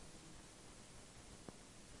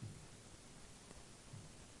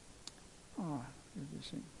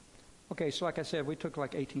see. Okay, so like I said, we took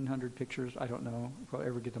like 1,800 pictures. I don't know if we'll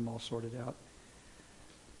ever get them all sorted out.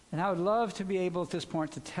 And I would love to be able at this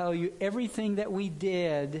point to tell you everything that we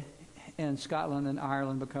did in Scotland and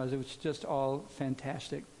Ireland, because it was just all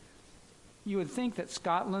fantastic. You would think that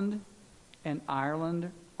Scotland and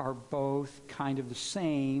Ireland are both kind of the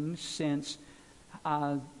same, since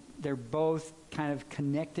they're both kind of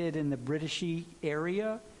connected in the Britishy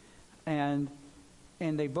area, and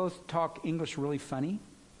they both talk English really funny.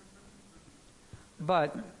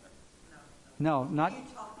 But no, not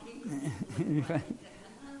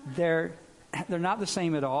they're not the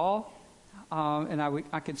same at all. And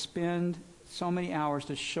I could spend so many hours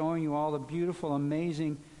just showing you all the beautiful,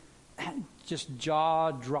 amazing, just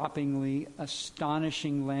jaw-droppingly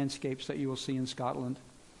astonishing landscapes that you will see in Scotland.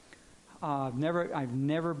 I've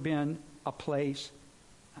never been a place,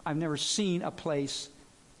 I've never seen a place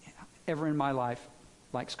ever in my life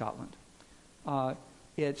like Scotland.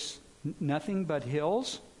 It's nothing but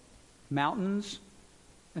hills, mountains,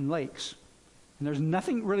 and lakes. And there's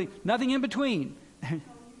nothing in between.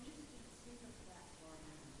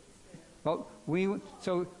 Well, we went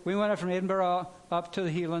up from Edinburgh up to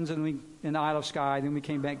the Highlands and in the Isle of Skye, then we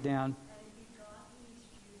came back down.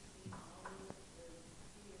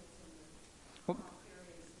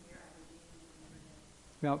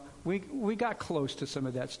 Well, we got close to some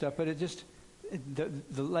of that stuff, but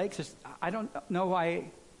the lakes. I don't know why.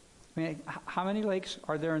 I mean, how many lakes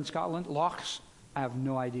are there in Scotland? Lochs? I have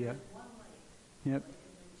no idea. Yep.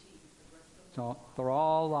 So they're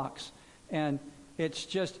all lochs, and it's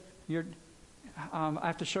just I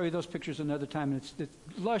have to show you those pictures another time. And it's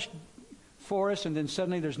lush forest, and then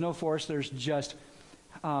suddenly there's no forest. There's just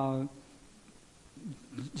all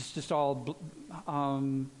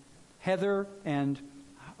heather and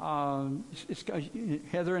it's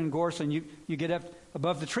heather and gorse, and you get up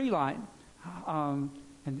above the tree line.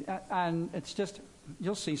 And it's just,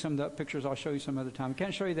 you'll see some of the pictures. I'll show you some other time. I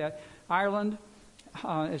can't show you that. Ireland,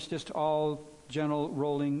 it's just all gentle,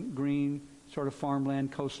 rolling, green, sort of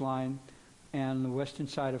farmland, coastline. And the western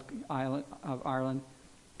side of Ireland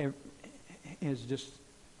is just,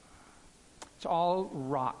 it's all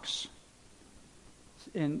rocks.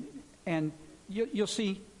 And you'll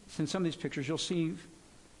see, in some of these pictures, you'll see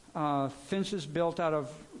fences built out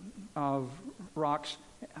of rocks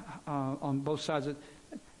on both sides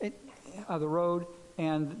of the road,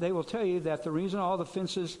 and they will tell you that the reason all the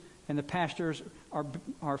fences and the pastures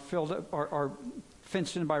are filled up are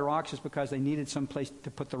fenced in by rocks is because they needed some place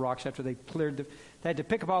to put the rocks after they cleared they had to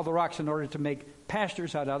pick up all the rocks in order to make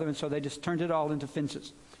pastures out of them, and so they just turned it all into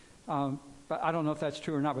fences. But I don't know if that's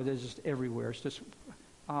true or not, but it's just everywhere. It's just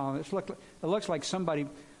it looks like somebody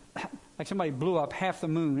blew up half the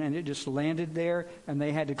moon and it just landed there, and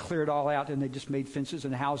they had to clear it all out, and they just made fences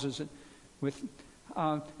and houses and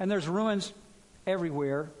there's ruins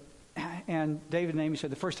everywhere. And David and Amy said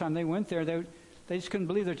the first time they went there, they just couldn't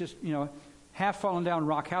believe they're just half fallen down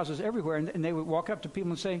rock houses everywhere, and they would walk up to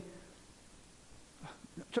people and say,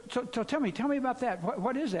 so tell me about that.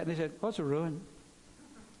 What is that? And they said, well, it's a ruin.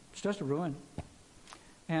 It's just a ruin.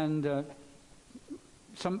 And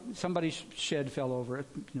somebody's shed fell over it.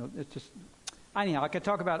 It's just, anyhow, I could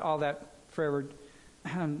talk about all that forever.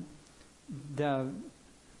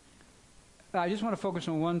 I just want to focus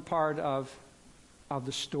on one part of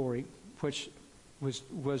the story, which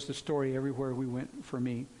was the story everywhere we went for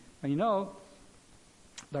me. And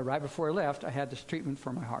that right before I left, I had this treatment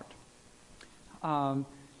for my heart.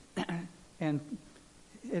 And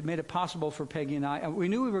it made it possible for Peggy and I. We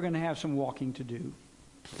knew we were going to have some walking to do.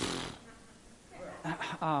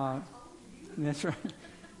 That's right.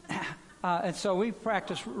 And so we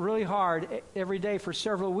practiced really hard every day for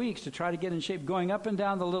several weeks to try to get in shape, going up and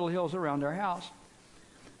down the little hills around our house.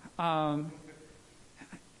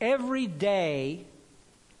 Every day,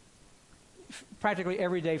 practically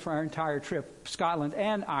every day for our entire trip, Scotland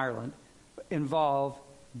and Ireland, involved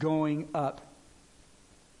going up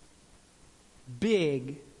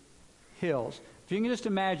big hills. If you can just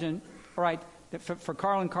imagine, all right, that for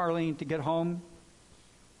Carl and Carlene to get home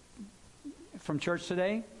from church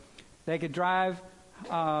today, they could drive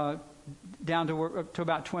down to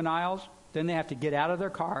about Twin Isles. Then they have to get out of their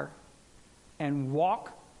car and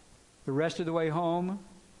walk the rest of the way home.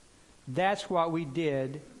 That's what we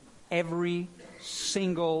did every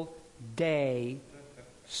single day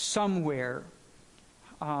somewhere.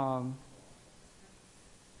 So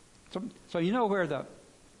you know where the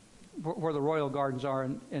Royal Gardens are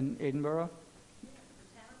in Edinburgh?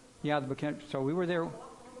 Yeah, the Botanic. So we were there.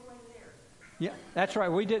 Yeah, that's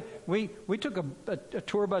right. We did. We took a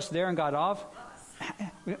tour bus there and got off.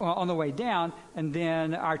 on the way down, and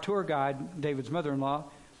then our tour guide, David's mother-in-law,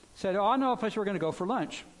 said, "Oh, I know a place we're going to go for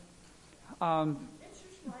lunch."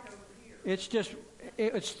 It's just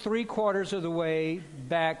it's 3/4 of the way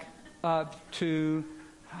back up to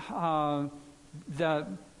the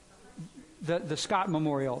Scott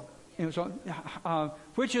Memorial,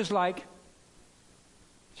 which is like.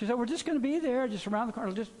 She said, "We're just going to be there, just around the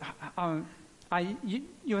corner. Just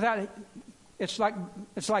without. It's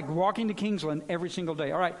like walking to Kingsland every single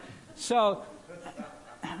day." All right, so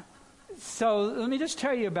let me just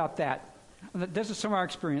tell you about that. This is some of our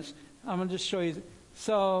experience. I'm going to just show you.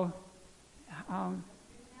 So,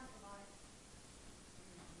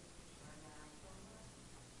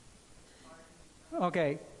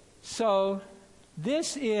 okay, so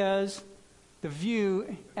this is the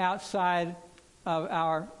view outside of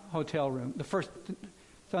our hotel room. The first,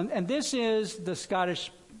 and this is the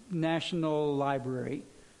Scottish National Library,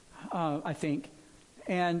 I think,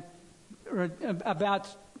 and about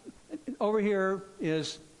over here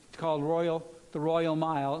is called the Royal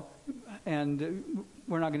Mile, and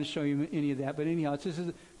we're not going to show you any of that. But anyhow, this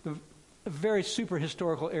is a very super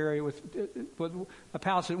historical area with a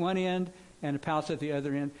palace at one end and a palace at the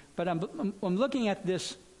other end. But I'm looking at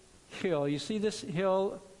this hill. You see this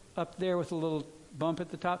hill up there with a little bump at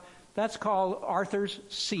the top? That's called Arthur's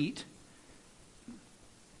Seat.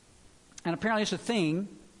 And apparently it's a thing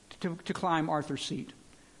to climb Arthur's Seat.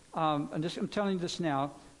 I'm telling you this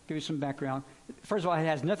now, give you some background. First of all, it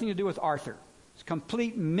has nothing to do with Arthur. It's a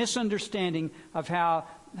complete misunderstanding of how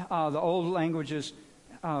the old languages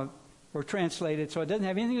were translated. So it doesn't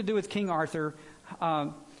have anything to do with King Arthur.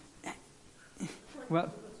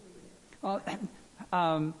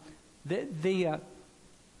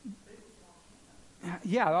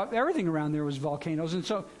 Everything around there was volcanoes, and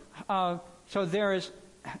so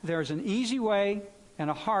there's an easy way and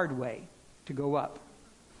a hard way to go up,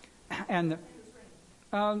 and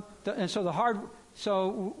so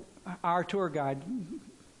our tour guide,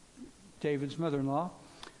 David's mother-in-law,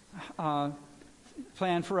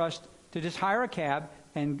 planned for us to just hire a cab,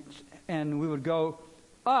 and we would go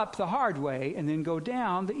up the hard way and then go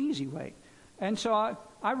down the easy way. And so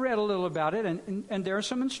I read a little about it, and there are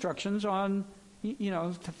some instructions on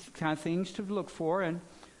kind of things to look for, and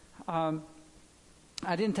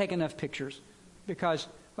I didn't take enough pictures because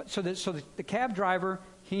the cab driver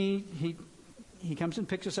he comes and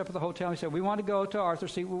picks us up at the hotel. He said, "We want to go to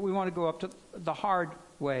Arthur's Seat. We want to go up to the hard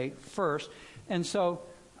way first." And so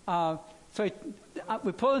we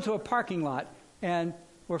pull into a parking lot, and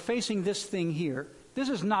we're facing this thing here. This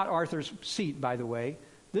is not Arthur's Seat, by the way.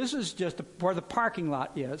 This is just where the parking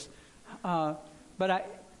lot is. And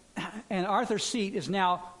Arthur's Seat is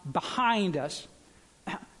now behind us.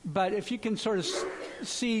 But if you can sort of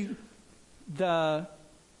see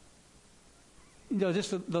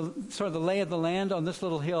just the sort of the lay of the land on this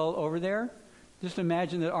little hill over there, just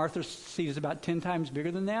imagine that Arthur's Seat is about 10 times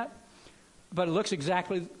bigger than that. But it looks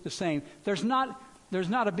exactly the same. There's not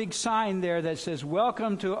a big sign there that says,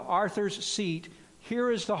 "Welcome to Arthur's Seat.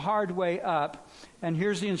 Here is the hard way up, and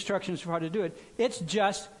here's the instructions for how to do it." It's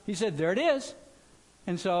just, he said, there it is.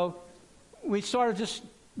 And so we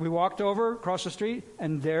walked over across the street,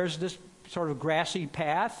 and there's this sort of grassy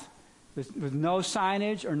path with no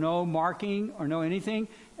signage or no marking or no anything.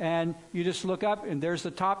 And you just look up, and there's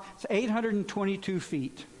the top. It's 822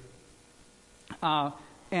 feet.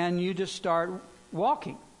 And you just start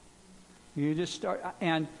walking. You just start,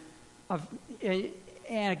 and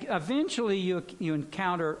eventually you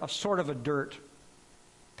encounter a sort of a dirt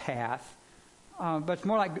path, but it's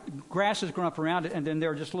more like grass has grown up around it, and then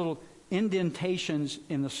there are just little indentations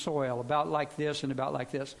in the soil, about like this and about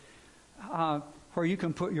like this, where you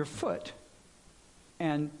can put your foot.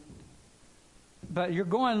 But you're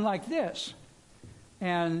going like this,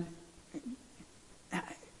 and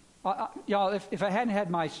y'all, if I hadn't had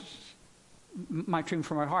my treatment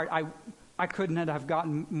for my heart, I couldn't have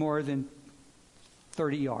gotten more than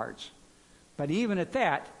 30 yards. But even at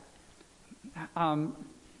that,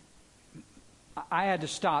 I had to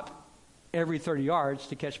stop every 30 yards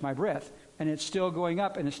to catch my breath. And it's still going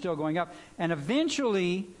up, and it's still going up. And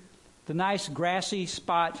eventually, the nice grassy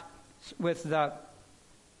spot with the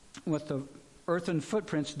earthen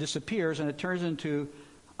footprints disappears, and it turns into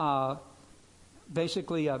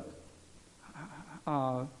basically a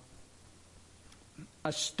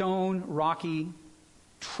stone rocky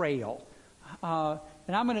trail. And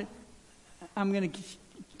I'm going to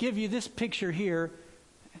give you this picture here.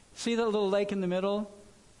 See the little lake in the middle?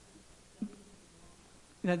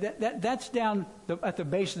 Now that's down at the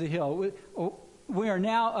base of the hill. We are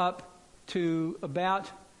now up to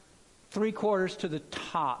about 3/4 to the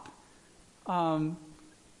top.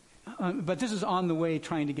 But this is on the way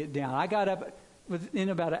trying to get down. I got up within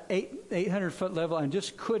about an 800-foot level and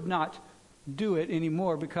just could not do it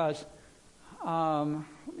anymore because, let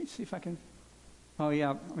me see if I can, oh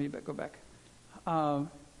yeah, let me go back.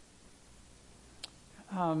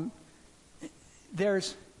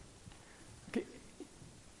 There's, okay,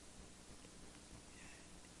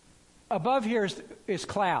 above here is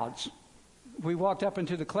clouds. We walked up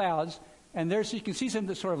into the clouds, and there's, you can see something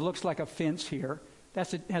that sort of looks like a fence here.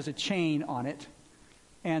 Has a chain on it.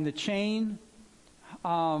 And the chain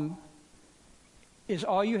is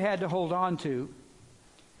all you had to hold on to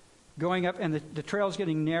going up, and the trail's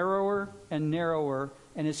getting narrower and narrower,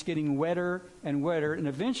 and it's getting wetter and wetter, and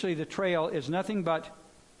eventually the trail is nothing but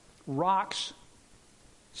rocks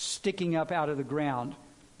sticking up out of the ground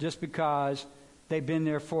just because they've been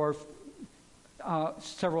there for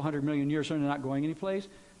several 100 million years and they're not going anyplace.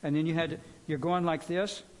 And then you're going like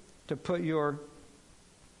this to put your,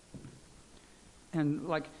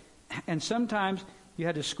 and sometimes you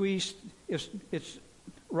had to squeeze, it's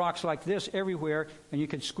rocks like this everywhere, and you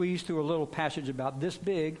could squeeze through a little passage about this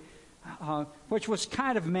big, which was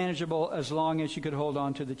kind of manageable as long as you could hold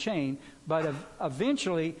on to the chain. But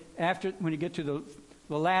eventually, when you get to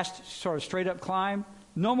the last sort of straight up climb,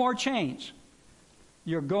 no more chains.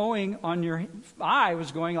 You're going on I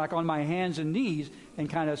was going like on my hands and knees and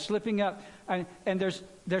kind of slipping up. And there's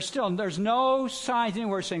no signs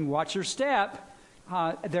anywhere saying, watch your step.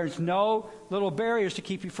 There's no little barriers to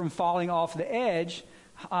keep you from falling off the edge.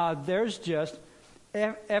 There's just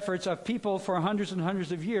efforts of people for hundreds and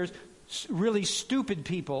hundreds of years, really stupid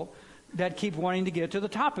people that keep wanting to get to the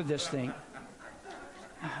top of this thing.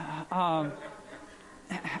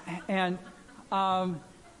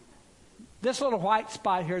 This little white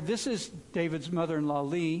spot here, this is David's mother-in-law,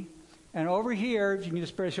 Lee. And over here, if you can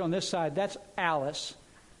just barely show on this side, that's Alice.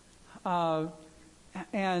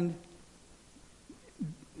 And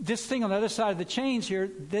this thing on the other side of the chains here,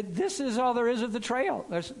 this is all there is of the trail.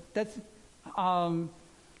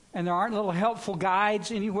 And there aren't little helpful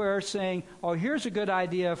guides anywhere saying, oh, here's a good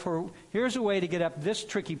idea here's a way to get up this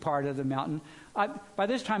tricky part of the mountain. By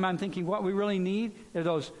this time, I'm thinking what we really need are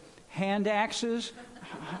those hand axes.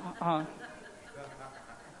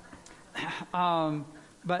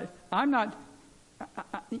 But I'm not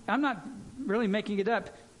really making it up.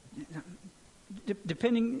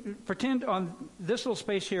 Pretend on this little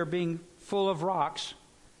space here being full of rocks.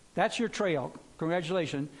 That's your trail.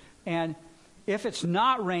 Congratulations. And if it's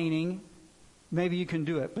not raining, maybe you can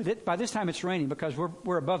do it. But by this time it's raining because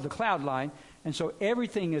we're above the cloud line, and so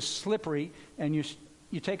everything is slippery. And you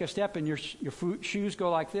take a step and your shoes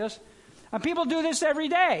go like this. And people do this every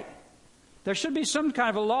day. There should be some kind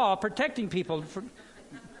of a law protecting people.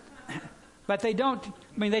 But they don't. I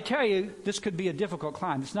mean, they tell you this could be a difficult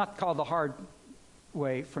climb. It's not called the hard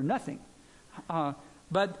way for nothing.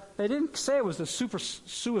 But they didn't say it was the super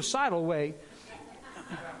suicidal way.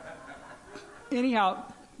 Anyhow,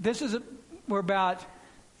 we're about,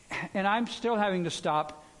 and I'm still having to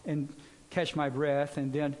stop and catch my breath,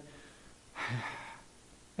 and then,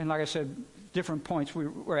 and like I said, different points,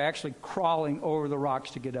 we're actually crawling over the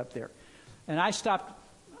rocks to get up there. And I stopped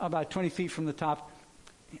about 20 feet from the top.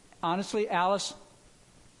 Honestly,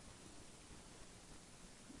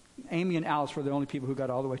 Amy and Alice were the only people who got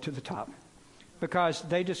all the way to the top because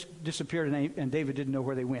they just disappeared and David didn't know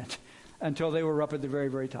where they went until they were up at the very,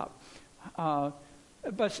 very top.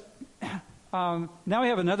 But now we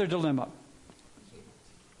have another dilemma.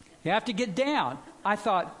 You have to get down. I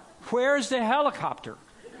thought, where's the helicopter?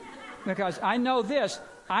 Because I know this.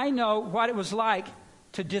 I know what it was like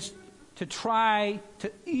to try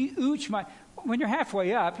to ooch my... When you're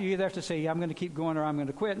halfway up, you either have to say, I'm going to keep going or I'm going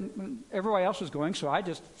to quit. And everybody else was going, so I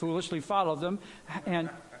just foolishly followed them.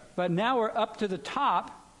 But now we're up to the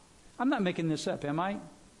top. I'm not making this up, am I?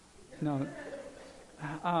 No.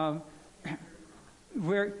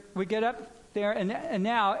 We get up there, and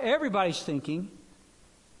now everybody's thinking,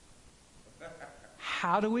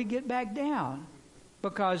 how do we get back down?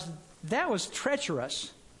 Because that was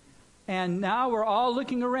treacherous. And now we're all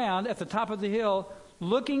looking around at the top of the hill,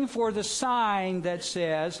 looking for the sign that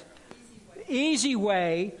says, easy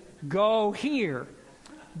way, go here.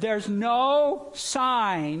 There's no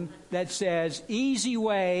sign that says, easy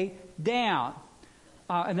way, down.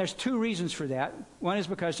 And there's two reasons for that. One is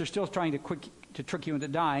because they're still trying to trick you into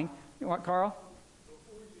dying. You know what, Carl?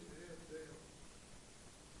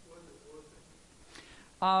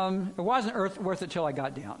 It wasn't worth it till I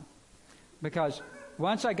got down. Because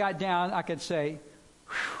once I got down, I could say,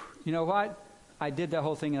 you know what? I did that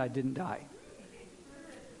whole thing and I didn't die.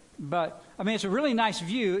 But, I mean, it's a really nice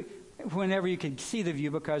view. whenever you can see the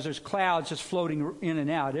view, because there's clouds just floating in and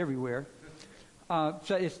out everywhere. So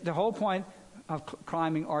it's the whole point of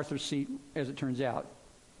climbing Arthur's Seat, as it turns out,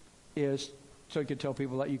 is so you could tell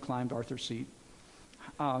people that you climbed Arthur's Seat.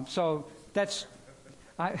 So that's,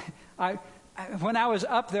 when I was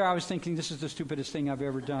up there, I was thinking, this is the stupidest thing I've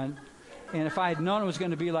ever done. And if I had known it was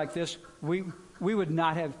going to be like this, we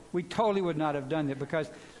totally would not have done it, because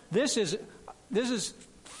this is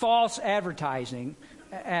false advertising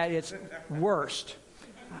at its worst.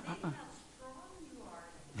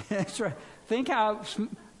 That's right. Think how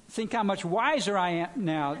much wiser I am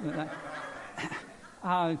now.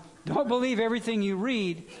 Don't believe everything you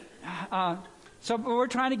read. So we're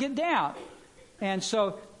trying to get down, and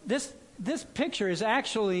so this picture is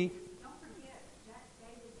actually. Don't forget, Jack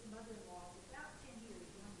David's mother-in-law is about 10 years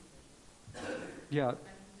younger. Yeah.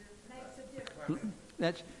 Makes a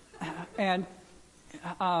difference.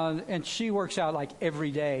 And she works out like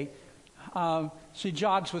every day. She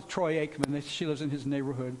jogs with Troy Aikman. She lives in his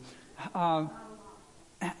neighborhood. But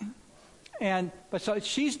so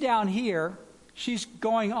she's down here. She's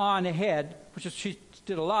going on ahead, which is she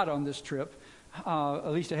did a lot on this trip, at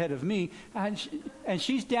least ahead of me. And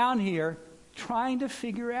she's down here trying to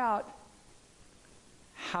figure out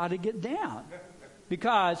how to get down,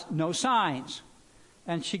 because no signs.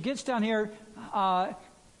 And she gets down here, and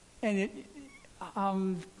it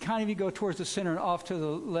kind of, you go towards the center and off to the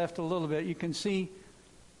left a little bit, you can see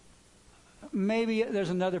maybe there's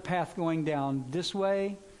another path going down this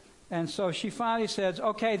way. And so she finally says,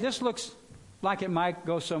 okay, this looks like it might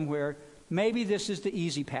go somewhere. Maybe this is the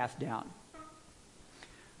easy path down.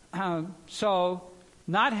 So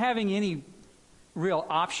not having any real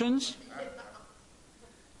options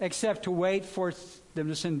except to wait for them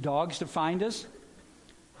to send dogs to find us,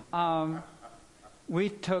 we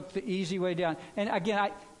took the easy way down. And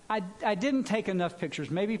again, I didn't take enough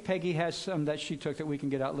pictures. Maybe Peggy has some that she took that we can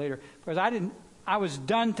get out later. Because I was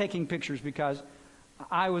done taking pictures, because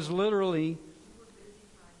I was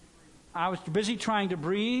busy trying to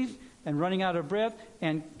breathe and running out of breath,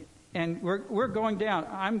 and we're going down.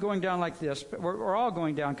 I'm going down like this, but we're all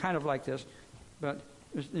going down kind of like this. But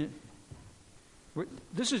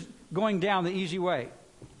this is going down the easy way.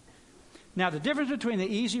 Now, the difference between the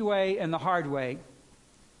easy way and the hard way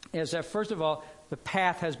is that, first of all, the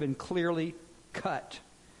path has been clearly cut,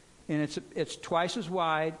 and it's twice as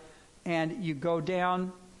wide, and you go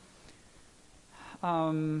down.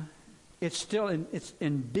 It's still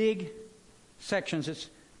in big sections.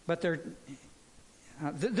 But they're.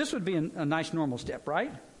 This would be a nice normal step,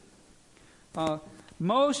 right?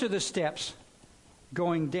 Most of the steps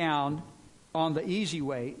going down on the easy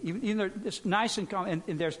way, even though it's nice and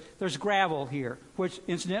there's gravel here, which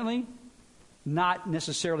incidentally, not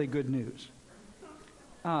necessarily good news.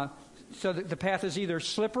 So the path is either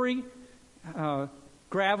slippery,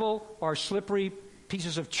 gravel, or slippery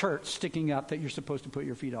pieces of chert sticking up that you're supposed to put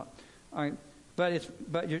your feet on. All right,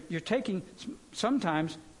 but you're taking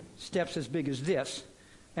sometimes steps as big as this,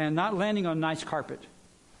 and not landing on nice carpet.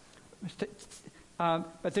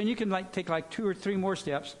 But then you can take 2 or 3 more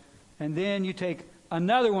steps, and then you take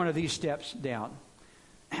another one of these steps down.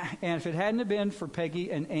 And if it hadn't have been for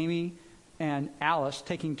Peggy and Amy and Alice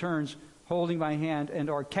taking turns holding my hand and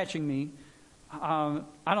or catching me, I'd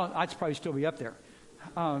probably still be up there.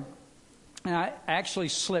 And I actually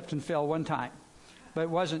slipped and fell one time, but it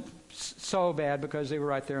wasn't so bad because they were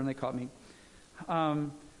right there and they caught me.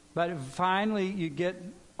 But finally, you get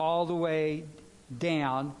all the way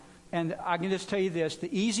down, and I can just tell you this: the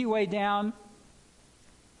easy way down,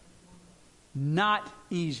 not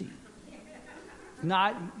easy.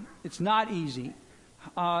 It's not easy,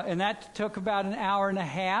 and that took about an hour and a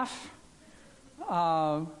half.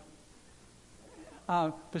 But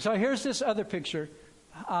so here's this other picture.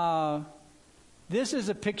 This is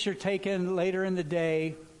a picture taken later in the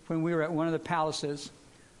day when we were at one of the palaces.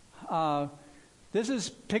 This is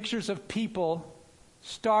pictures of people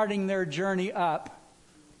starting their journey up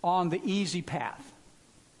on the easy path.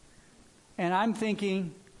 And I'm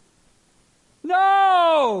thinking,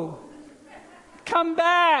 no! Come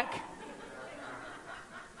back!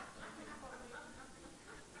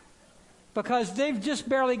 Because they've just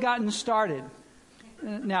barely gotten started.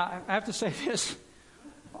 Now, I have to say this.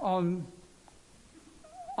 On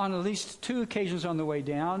at least 2 occasions on the way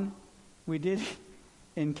down, we did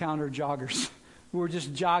encounter joggers who were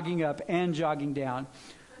just jogging up and jogging down.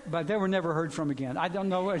 But they were never heard from again. I don't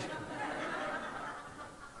know what.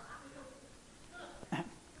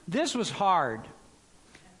 This was hard.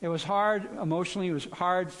 It was hard emotionally. It was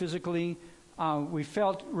hard physically. I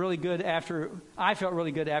felt really good after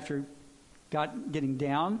getting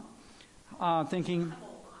down, thinking,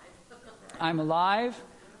 I'm alive,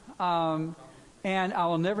 and I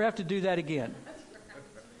will never have to do that again.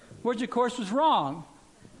 Which, of course, was wrong.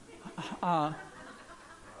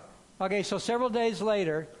 Okay, so several days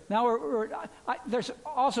later, now there's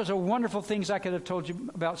all sorts of wonderful things I could have told you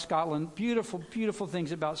about Scotland. Beautiful, beautiful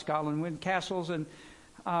things about Scotland, with castles and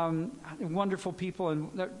wonderful people.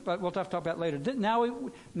 But we'll have to talk about that later. Now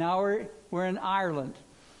we're in Ireland,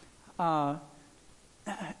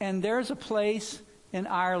 and there's a place in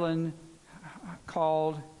Ireland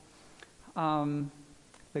called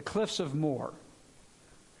the Cliffs of Moher.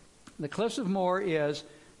 The Cliffs of Moher is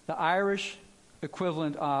the Irish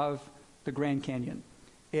equivalent of the Grand Canyon.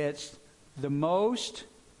 It's the most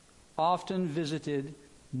often visited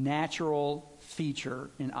natural feature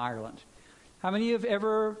in Ireland. How many have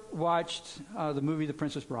ever watched the movie The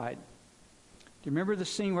Princess Bride? Do you remember the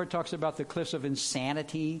scene where it talks about the cliffs of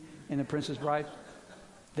insanity in The Princess Bride?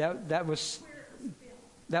 This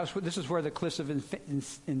is where the cliffs of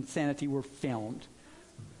insanity were filmed.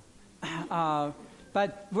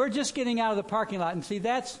 But we're just getting out of the parking lot, and see,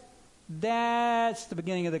 that's the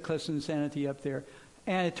beginning of the Cliffs of Insanity up there.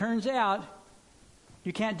 And it turns out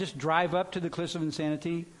you can't just drive up to the Cliffs of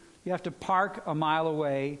Insanity. You have to park a mile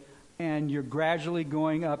away, and you're gradually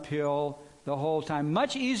going uphill the whole time.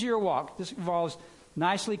 Much easier walk. This involves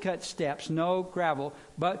nicely cut steps, no gravel.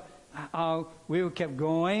 But we kept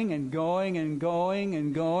going and going and going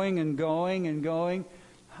and going and going and going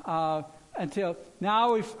until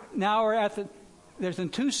now we're at there's in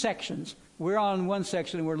two sections. We're on one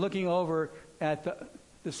section, and we're looking over at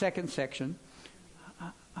the second section.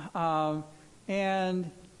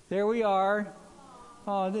 And there we are.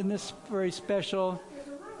 Oh, isn't this very special?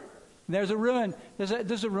 There's a ruin.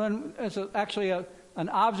 There's a ruin. It's actually an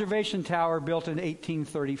observation tower built in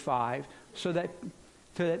 1835, so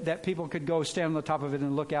that people could go stand on the top of it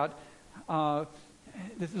and look out.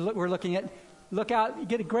 We're looking at, look out. You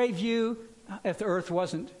get a great view if the Earth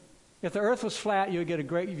wasn't. If the Earth was flat, you would get a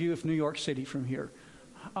great view of New York City from here.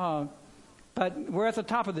 But we're at the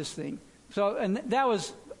top of this thing. So, and that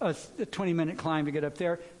was a 20-minute climb to get up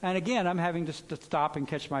there. And again, I'm having to stop and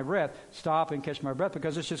catch my breath. Stop and catch my breath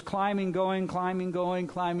because it's just climbing, going, climbing, going,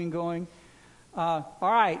 climbing, going. All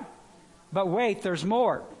right. But wait, there's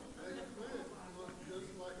more.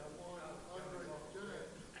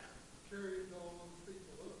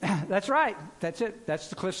 That's right. That's it. That's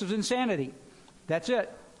the Cliffs of Insanity. That's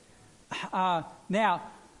it. Now,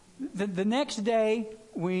 the next day,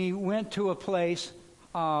 we went to a place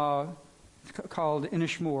called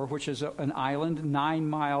Inishmore, which is an island 9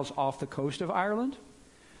 miles off the coast of Ireland.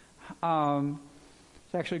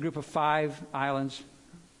 It's actually a group of 5 islands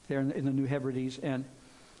there in the New Hebrides. And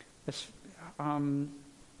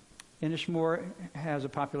Inishmore has a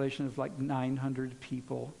population of like 900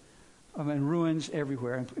 people, and ruins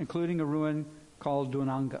everywhere, including a ruin called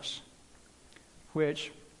Dunangus,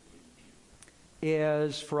 which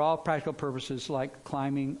is, for all practical purposes, like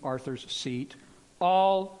climbing Arthur's Seat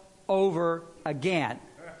all over again.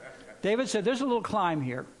 David said, there's a little climb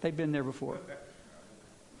here. They've been there before.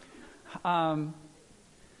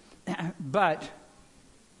 But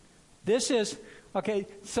this is, okay,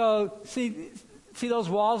 so see those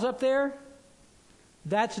walls up there?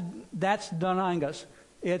 That's Dunangus.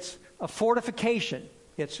 It's a fortification.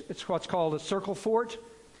 It's what's called a circle fort.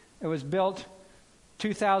 It was built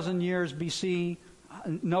 2,000 years BC.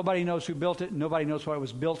 Nobody knows who built it. Nobody knows what it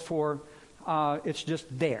was built for. It's just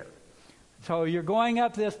there. So you're going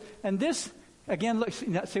up this, and this, again, look,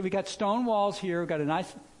 see, we got stone walls here. We've got a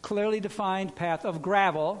nice, clearly defined path of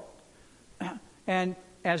gravel. And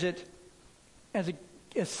as it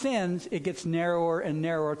ascends, it gets narrower and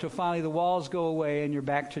narrower till finally the walls go away and you're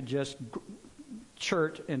back to just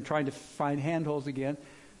chert and trying to find handholds again.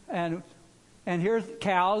 And here's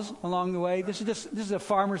cows along the way. This is a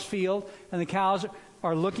farmer's field, and the cows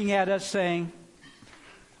are looking at us saying,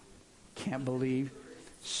 can't believe,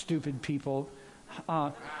 stupid people,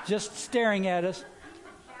 just staring at us.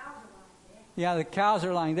 Yeah, the cows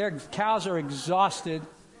are lying there. Cows are exhausted.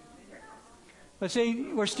 But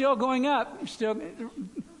see, we're still going up.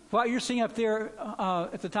 What you're seeing up there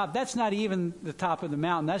at the top, that's not even the top of the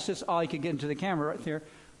mountain. That's just all you could get into the camera right there.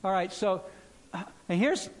 All right, so, and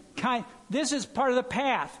here's this is part of the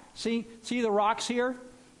path. See the rocks here?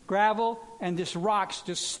 Gravel, and this rocks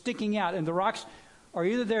just sticking out. And the rocks are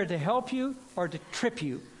either there to help you or to trip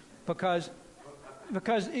you, because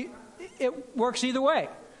it works either way.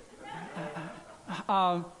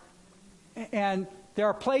 And there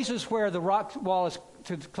are places where the rock wall is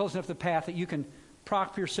close enough to the path that you can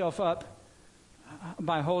prop yourself up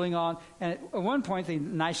by holding on. And at one point, they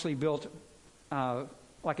nicely built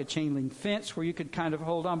like a chain link fence where you could kind of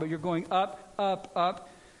hold on, but you're going up, up, up,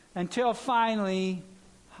 until finally,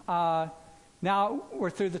 now we're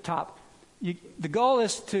through the top. The goal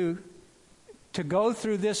is to go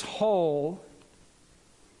through this hole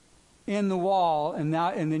in the wall, and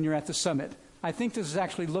then you're at the summit. I think this is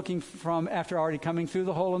actually looking from after already coming through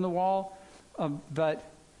the hole in the wall, but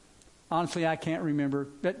honestly, I can't remember.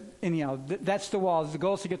 But anyhow, that's the wall. The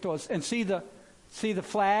goal is to get to us and see the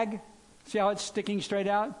flag. See how it's sticking straight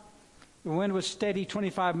out? The wind was steady,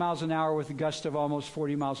 25 miles an hour with a gust of almost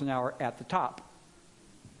 40 miles an hour at the top.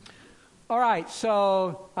 All right,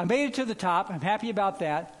 so I made it to the top. I'm happy about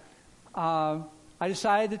that. I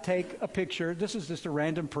decided to take a picture. This is just a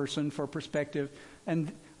random person for perspective.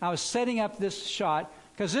 And I was setting up this shot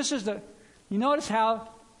because this is you notice how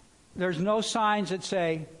there's no signs that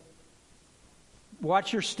say,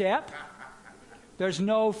 watch your step. There's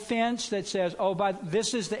no fence that says,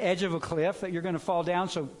 this is the edge of a cliff that you're going to fall down,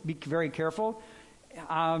 so be very careful.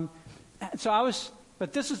 But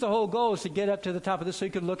this is the whole goal, is to get up to the top of this so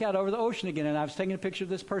you could look out over the ocean again. And I was taking a picture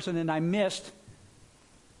of this person, and I missed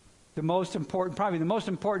probably the most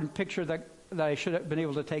important picture that I should have been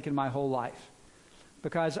able to take in my whole life.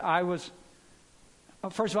 Because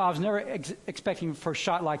first of all, I was never expecting for a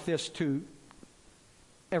shot like this to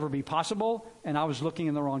ever be possible, and I was looking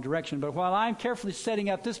in the wrong direction. But while I'm carefully setting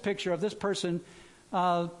up this picture of this person,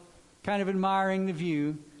 kind of admiring the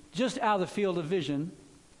view, just out of the field of vision,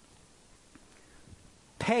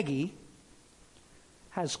 Peggy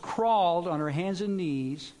has crawled on her hands and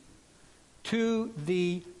knees to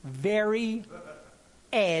the very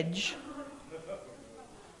edge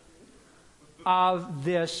of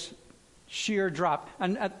this sheer drop.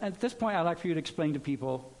 And at this point, I'd like for you to explain to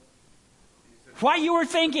people what you were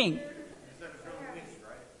thinking. What I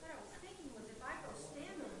was thinking was, if I go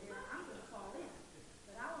stand over there, I'm going to fall in.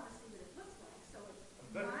 But I want to see what it looks like. So if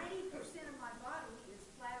 90% of my body is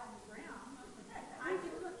flat on the ground, I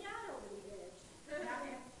can look out over the edge.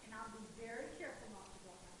 And I'll be very careful not to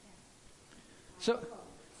drop my camera. So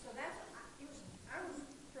that's, I was,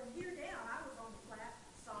 from here down, I was on flat,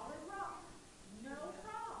 solid rock. No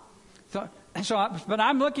problem. But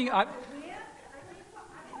I'm looking.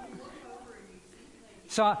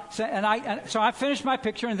 So I finished my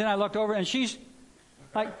picture, and then I looked over, and she's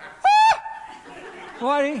like,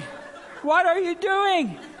 what are you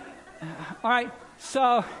doing? All right,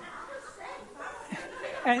 so,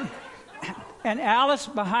 and Alice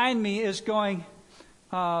behind me is going,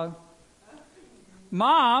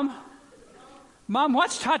 Mom,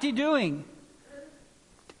 what's Tati doing?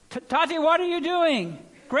 Tati, what are you doing?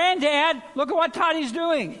 Granddad, look at what Tati's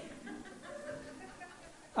doing.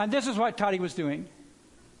 And this is what Tati was doing.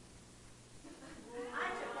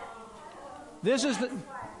 This is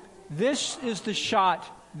the shot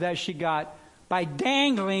that she got by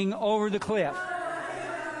dangling over the cliff.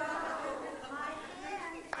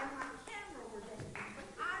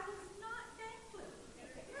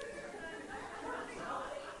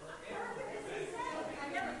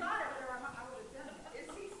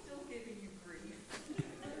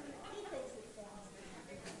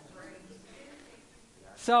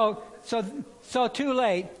 So too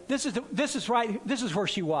late. This is right. This is where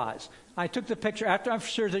she was. I took the picture after I'm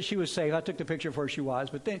sure that she was safe. I took the picture of where she was.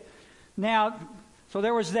 But then, so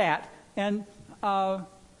there was that, and so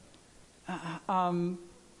I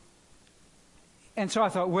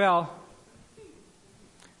thought, well,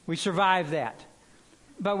 we survived that.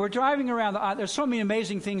 But we're driving around. There's so many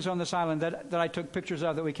amazing things on this island that I took pictures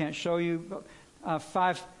of that we can't show you.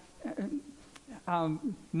 5.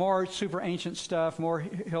 More super ancient stuff, more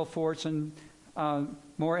hill forts, and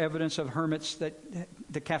more evidence of hermits,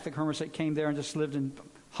 the Catholic hermits that came there and just lived in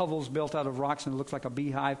hovels built out of rocks, and it looks like a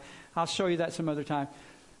beehive. I'll show you that some other time.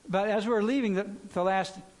 But as we were leaving, the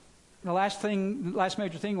last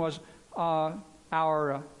major thing was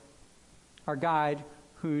our guide,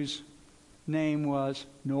 whose name was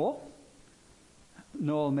Noel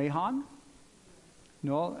Mahon.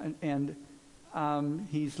 Noel, and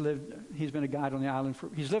he's been a guide on the island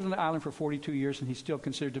he's lived on the island for 42 years, and he's still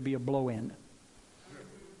considered to be a blow-in.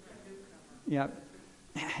 Yeah.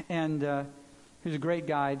 And he's a great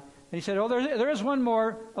guide. And he said, there is one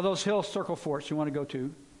more of those hill circle forts you want to go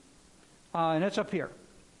to. And it's up here.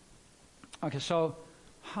 Okay, so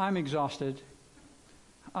I'm exhausted.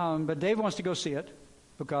 But Dave wants to go see it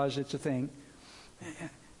because it's a thing.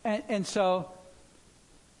 And so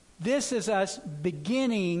this is us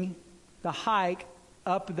beginning the hike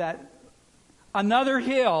up that another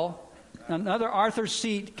hill, another Arthur's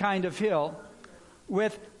Seat kind of hill,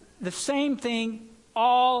 with the same thing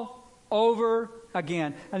all over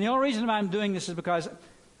again. And the only reason I'm doing this is because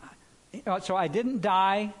So I didn't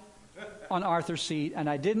die on Arthur's Seat, and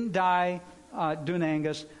I didn't die Dún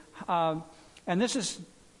Angus. And this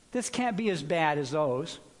can't be as bad as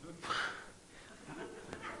those.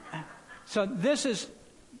 So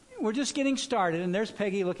we're just getting started, and there's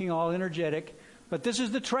Peggy looking all energetic. But this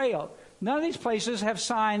is the trail. None of these places have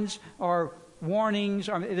signs or warnings.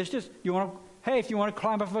 Or it's just, if you want to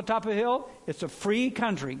climb up to the top of a hill, it's a free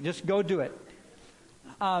country. Just go do it.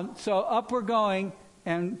 So up we're going,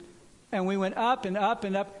 and we went up and up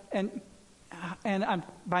and up, and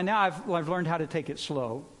by now I've learned how to take it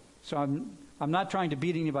slow. So I'm not trying to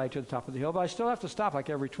beat anybody to the top of the hill, but I still have to stop like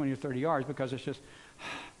every 20 or 30 yards because it's just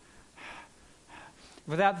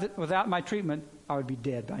without my treatment I would be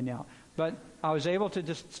dead by now. But I was able to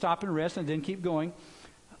just stop and rest and then keep going.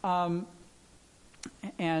 And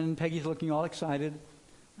Peggy's looking all excited.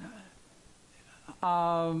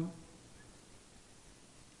 Now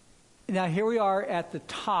here we are at the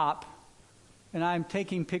top, and I'm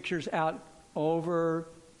taking pictures out over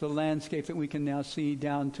the landscape that we can now see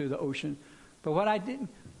down to the ocean. But what I didn't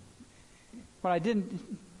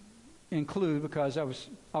include, because I was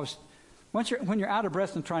when you're out of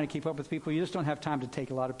breath and trying to keep up with people, you just don't have time to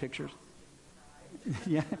take a lot of pictures.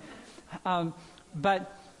 Yeah.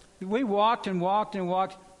 But we walked and walked and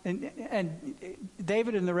walked, and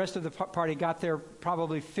David and the rest of the party got there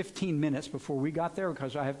probably 15 minutes before we got there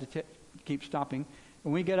because I have to keep stopping.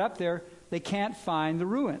 When we get up there, they can't find the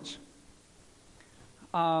ruins.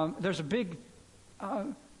 There's a big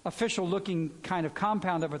official-looking kind of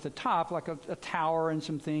compound up at the top, like a tower and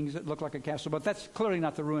some things that look like a castle, but that's clearly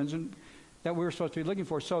not the ruins that we were supposed to be looking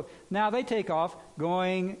for. So now they take off,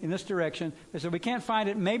 going in this direction. They said, we can't find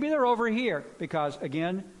it. Maybe they're over here, because,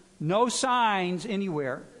 again, no signs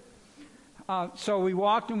anywhere. So we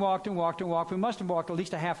walked and walked and walked and walked. We must have walked at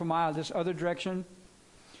least a half a mile this other direction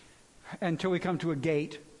until we come to a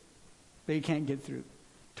gate that you can't get through.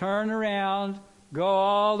 Turn around, go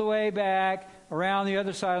all the way back, around the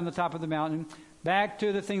other side on the top of the mountain, back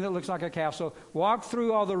to the thing that looks like a castle, walk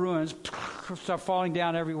through all the ruins, stuff falling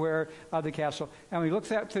down everywhere of the castle. And we looked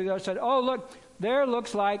through there and said, oh, look, there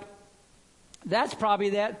looks like that's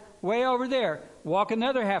probably that way over there. Walk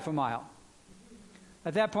another half a mile.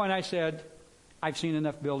 At that point I said, I've seen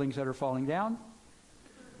enough buildings that are falling down.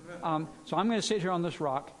 So I'm going to sit here on this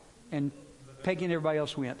rock. And Peggy and everybody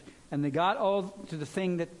else went. And they got all to the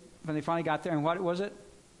thing that, when they finally got there, and what was it?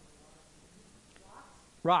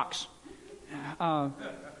 Rocks.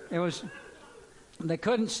 It was, they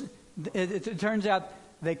couldn't, it turns out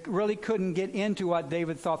they really couldn't get into what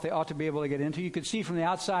David thought they ought to be able to get into. You could see from the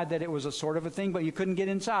outside that it was a sort of a thing, but you couldn't get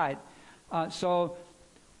inside. So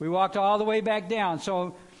we walked all the way back down.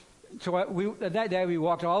 So that day we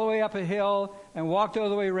walked all the way up a hill and walked all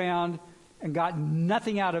the way around and got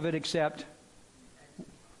nothing out of it except a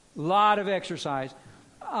lot of exercise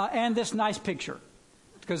and this nice picture.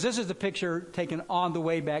 Because this is the picture taken on the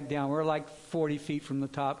way back down. We're like 40 feet from the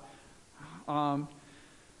top.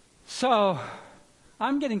 So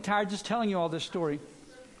I'm getting tired just telling you all this story.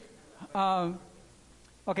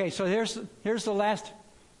 Okay, so here's the last.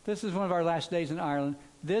 This is one of our last days in Ireland.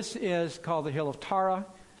 This is called the Hill of Tara.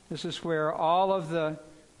 This is where all of the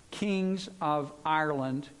kings of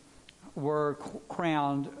Ireland were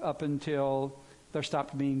crowned up until they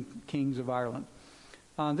stopped being kings of Ireland.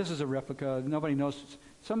 This is a replica. Nobody knows.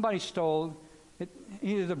 Somebody stole it.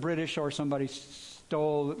 Either the British or somebody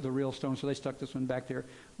stole the real stone, so they stuck this one back there.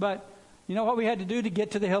 But you know what we had to do to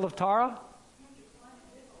get to the Hill of Tara?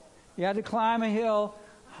 You had to climb a hill.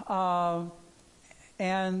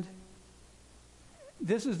 And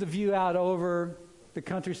this is the view out over the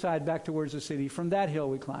countryside back towards the city. From that hill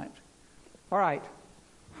we climbed. All right.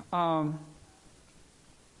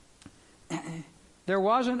 There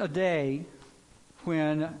wasn't a day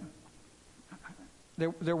when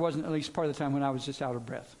there wasn't, at least part of the time, when I was just out of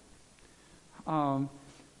breath. So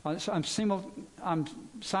I'm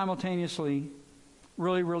simultaneously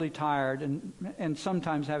really, really tired and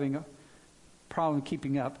sometimes having a problem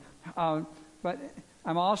keeping up. But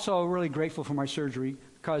I'm also really grateful for my surgery,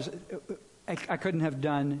 because I couldn't have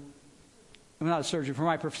done, not a surgery, for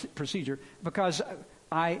my procedure, because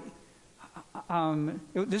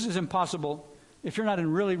this is impossible if you're not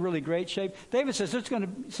in really, really great shape. David says there's going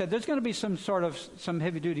to be some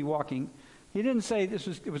heavy duty walking. He didn't say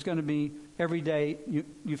it was going to be every day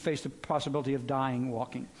you face the possibility of dying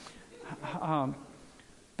walking.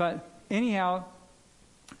 But anyhow,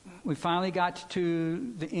 we finally got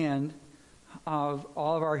to the end of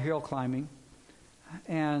all of our hill climbing,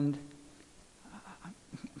 and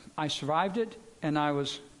I survived it, and I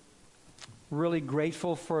was really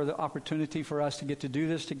grateful for the opportunity for us to get to do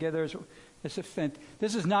this together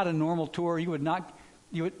This is not a normal tour. You wouldn't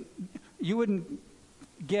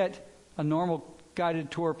get a normal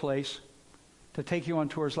guided tour place to take you on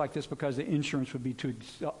tours like this because the insurance would be too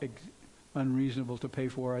unreasonable to pay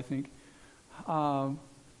for, I think. And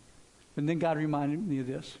then God reminded me of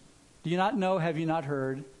this. Do you not know, have you not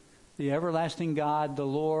heard, the everlasting God, the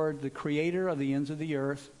Lord, the creator of the ends of the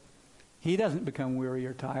earth, he doesn't become weary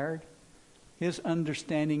or tired. His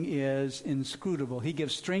understanding is inscrutable. He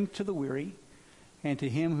gives strength to the weary, and to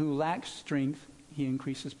him who lacks strength, he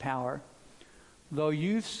increases power. Though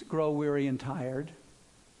youths grow weary and tired,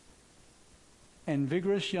 and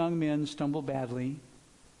vigorous young men stumble badly,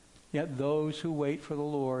 yet those who wait for the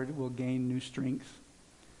Lord will gain new strength.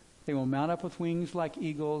 They will mount up with wings like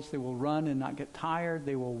eagles. They will run and not get tired.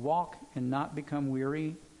 They will walk and not become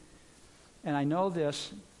weary. And I know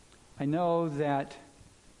this. I know that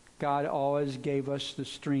God always gave us the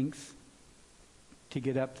strength to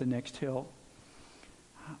get up the next hill.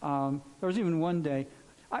 There was even one day,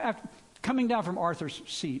 coming down from Arthur's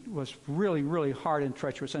Seat was really, really hard and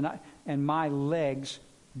treacherous, and my legs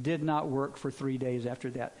did not work for 3 days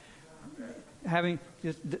after that. Having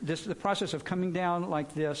the process of coming down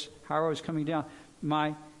like this, how I was coming down,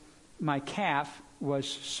 my calf was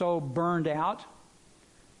so burned out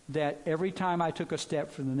that every time I took a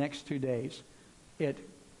step for the next 2 days, it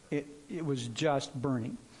was just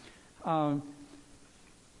burning.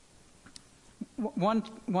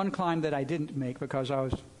 One climb that I didn't make because I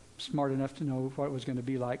was smart enough to know what it was going to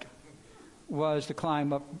be like was to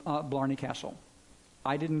climb up Blarney Castle.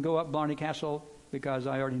 I didn't go up Blarney Castle because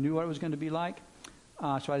I already knew what it was going to be like,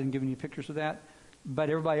 so I didn't give any pictures of that. But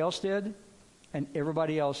everybody else did, and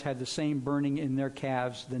everybody else had the same burning in their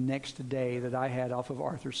calves the next day that I had off of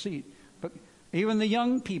Arthur's Seat. But even the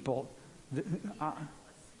young people,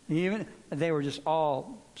 they were just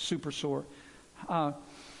all super sore.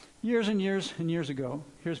 Years and years and years ago,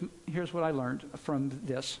 here's what I learned from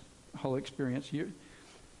this whole experience.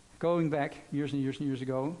 Going back years and years and years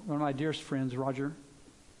ago, one of my dearest friends, Roger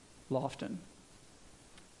Lofton,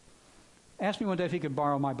 asked me one day if he could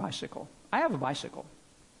borrow my bicycle. I have a bicycle.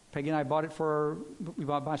 Peggy and I we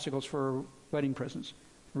bought bicycles for wedding presents.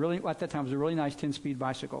 Really, at that time, it was a really nice 10-speed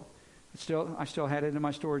bicycle. I still had it in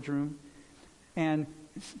my storage room. And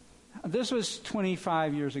this was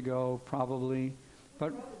 25 years ago, probably.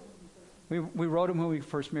 But we rode them when we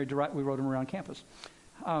first married. We rode them around campus.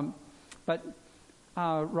 But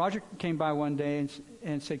Roger came by one day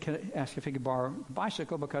and said, asked if he could borrow a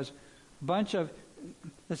bicycle because a bunch of,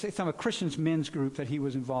 let's say, some Christians men's group that he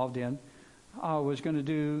was involved in was going to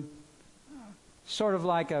do sort of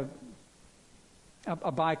like a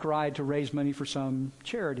bike ride to raise money for some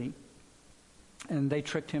charity. And they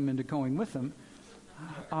tricked him into going with them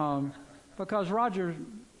because Roger's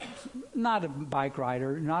not a bike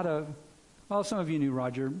rider, well, some of you knew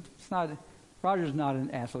Roger. Roger's not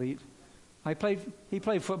an athlete. He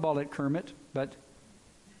played football at Kermit, but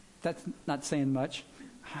that's not saying much.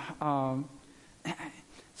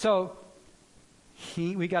 So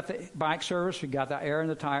we got the bike service, we got the air in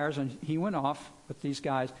the tires, and he went off with these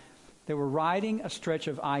guys. They were riding a stretch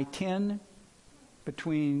of I-10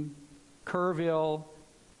 between Kerrville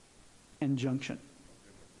and Junction.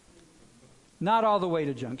 Not all the way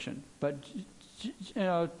to Junction, but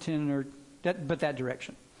 10 or that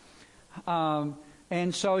direction.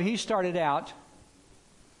 And so he started out,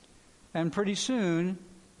 and pretty soon,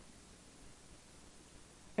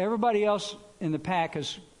 everybody else in the pack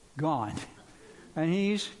is gone. And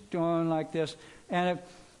he's going like this. And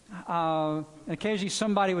occasionally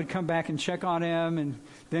somebody would come back and check on him and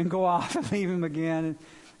then go off and leave him again.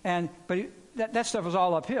 But that stuff was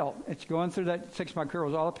all uphill. It's going through that 6-mile curve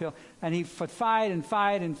was all uphill. And he would fight. And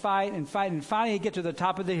finally he'd get to the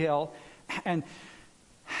top of the hill and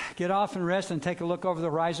get off and rest and take a look over the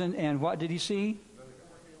horizon. And what did he see?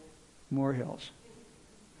 More hills.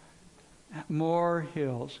 More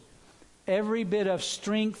hills. Every bit of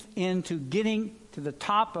strength into getting to the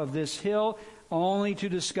top of this hill, only to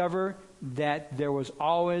discover that there was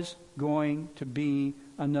always going to be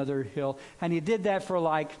another hill. And he did that for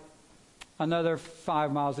like another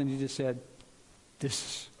 5 miles, and he just said,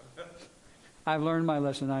 I've learned my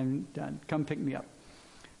lesson. I'm done. Come pick me up.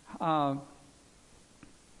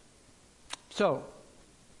 So,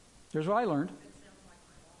 here's what I learned.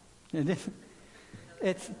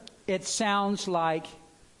 It sounds like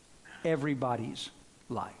everybody's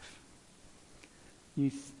life.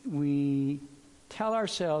 We tell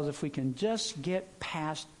ourselves if we can just get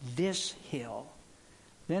past this hill,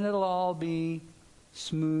 then it'll all be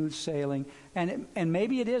smooth sailing. And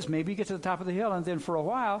maybe it is. Maybe you get to the top of the hill, and then for a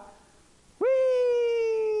while, whee!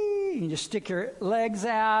 you just stick your legs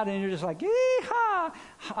out, and you're just like,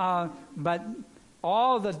 yee-haw. But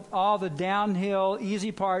all the downhill,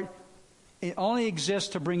 easy part, it only exists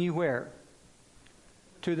to bring you where?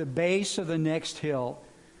 To the base of the next hill.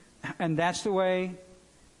 And that's the way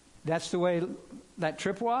that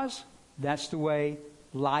trip was. That's the way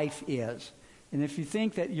life is. And if you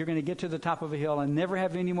think that you're going to get to the top of a hill and never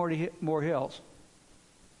have any more hills,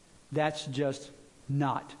 that's just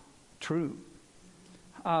not true.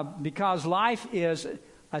 Because life is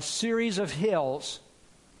a series of hills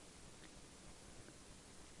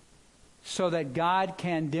so that God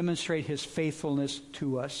can demonstrate His faithfulness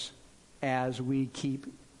to us as we keep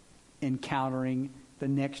encountering the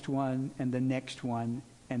next one and the next one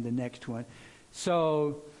and the next one.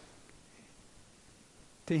 So,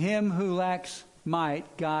 to him who lacks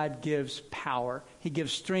might, God gives power. He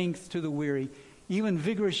gives strength to the weary. Even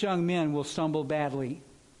vigorous young men will stumble badly.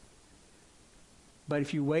 But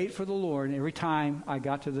if you wait for the Lord, every time I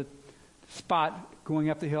got to the spot going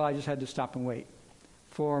up the hill, I just had to stop and wait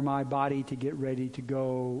for my body to get ready to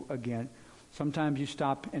go again. Sometimes you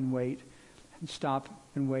stop and wait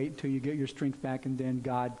until you get your strength back, and then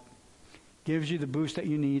God gives you the boost that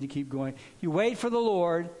you need to keep going. You wait for the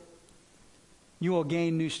Lord, you will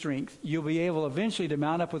gain new strength. You'll be able eventually to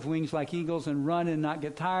mount up with wings like eagles and run and not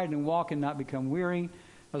get tired and walk and not become weary,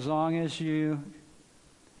 as long as you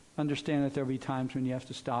understand that there'll be times when you have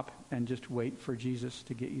to stop and just wait for Jesus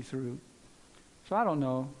to get you through. So I don't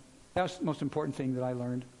know. That's the most important thing that I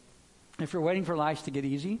learned. If you're waiting for life to get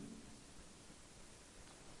easy,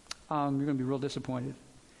 you're going to be real disappointed.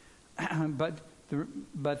 But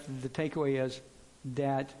the takeaway is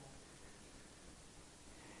that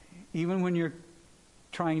even when you're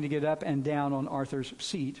trying to get up and down on Arthur's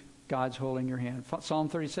seat, God's holding your hand. Psalm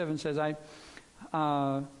 37 says,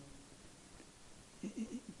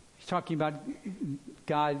 he's talking about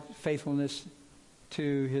God's faithfulness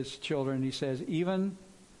to His children. He says, even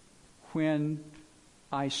when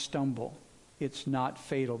I stumble, it's not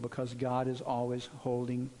fatal because God is always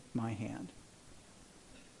holding my hand.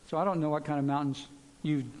 So I don't know what kind of mountains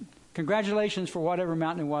congratulations for whatever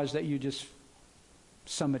mountain it was that you just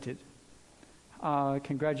summited.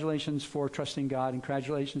 Congratulations for trusting God, and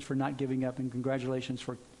congratulations for not giving up, and congratulations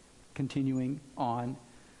for continuing on.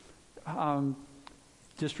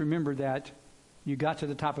 Just remember that you got to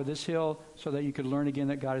the top of this hill so that you could learn again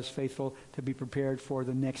that God is faithful, to be prepared for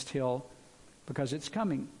the next hill because it's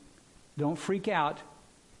coming. Don't freak out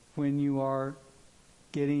when you are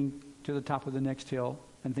getting to the top of the next hill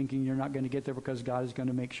and thinking you're not going to get there, because God is going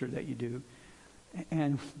to make sure that you do.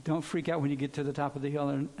 And don't freak out when you get to the top of the hill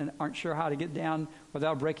and aren't sure how to get down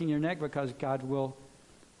without breaking your neck, because God will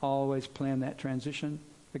always plan that transition.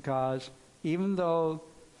 Because even though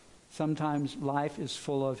sometimes life is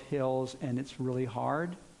full of hills and it's really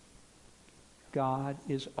hard, God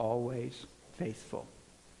is always faithful.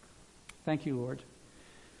 Thank you, Lord,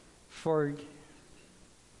 for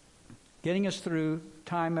getting us through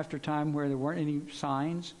time after time where there weren't any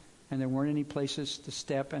signs and there weren't any places to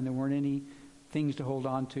step and there weren't any things to hold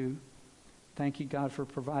on to. Thank you, God, for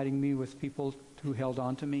providing me with people who held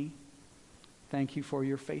on to me. Thank you for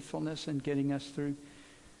your faithfulness in getting us through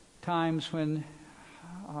times when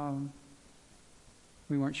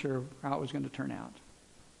we weren't sure how it was going to turn out.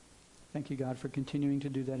 Thank you, God, for continuing to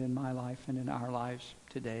do that in my life and in our lives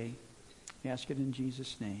today. We ask it in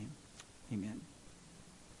Jesus' name. Amen.